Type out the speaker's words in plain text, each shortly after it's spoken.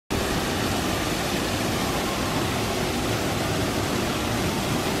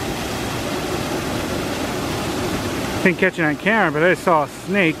nothing catching on camera, but I saw a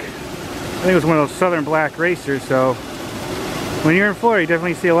snake. I think it was one of those southern black racers. So when you're in Florida, you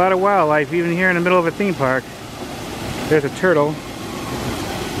definitely see a lot of wildlife, even here in the middle of a theme park. There's a turtle.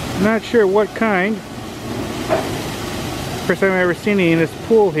 Not sure what kind. First time I've ever seen any in this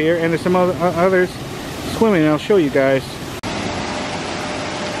pool here, and there's some others swimming, and I'll show you guys.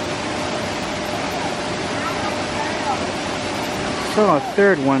 Saw a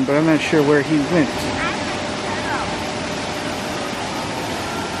third one, but I'm not sure where he went.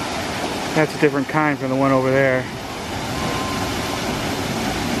 That's a different kind from the one over there.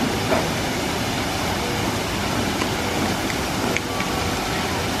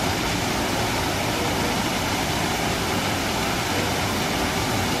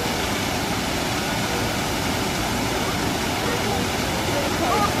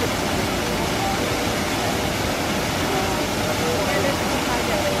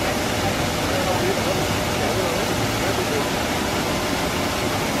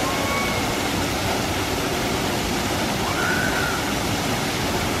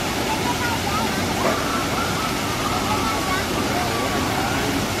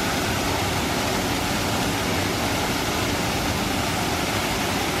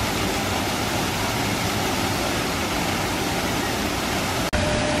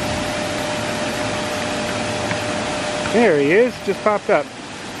 There he is, just popped up.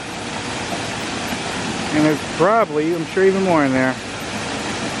 And there's probably, I'm sure, even more in there.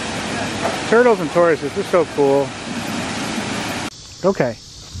 Turtles and tortoises, they're so cool. Okay.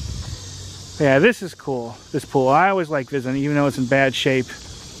 Yeah, this is cool, this pool. I always like visiting, even though it's in bad shape.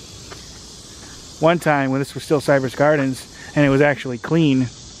 One time, when this was still Cypress Gardens, and it was actually clean,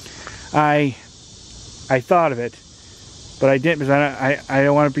 I thought of it. But I didn't, because I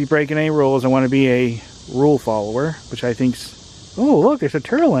don't want to be breaking any rules. I want to be a rule follower, which I think's... Oh, look, there's a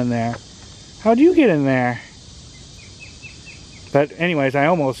turtle in there. How'd you get in there? But anyways, I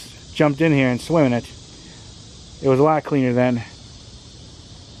almost jumped in here and swam in it. It was a lot cleaner then.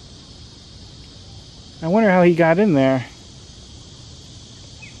 I wonder how he got in there.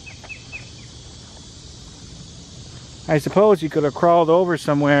 I suppose he could have crawled over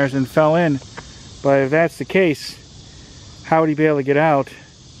somewhere and fell in. But if that's the case, how would he be able to get out?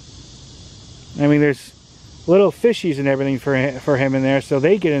 I mean, there's little fishies and everything for him in there, so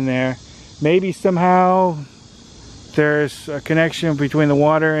they get in there. Maybe somehow there's a connection between the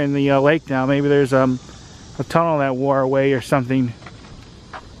water and the lake now. Maybe there's a tunnel that wore away or something.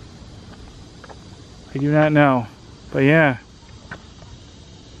 I do not know. But yeah.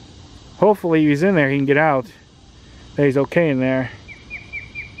 Hopefully he's in there, he can get out. That he's okay in there.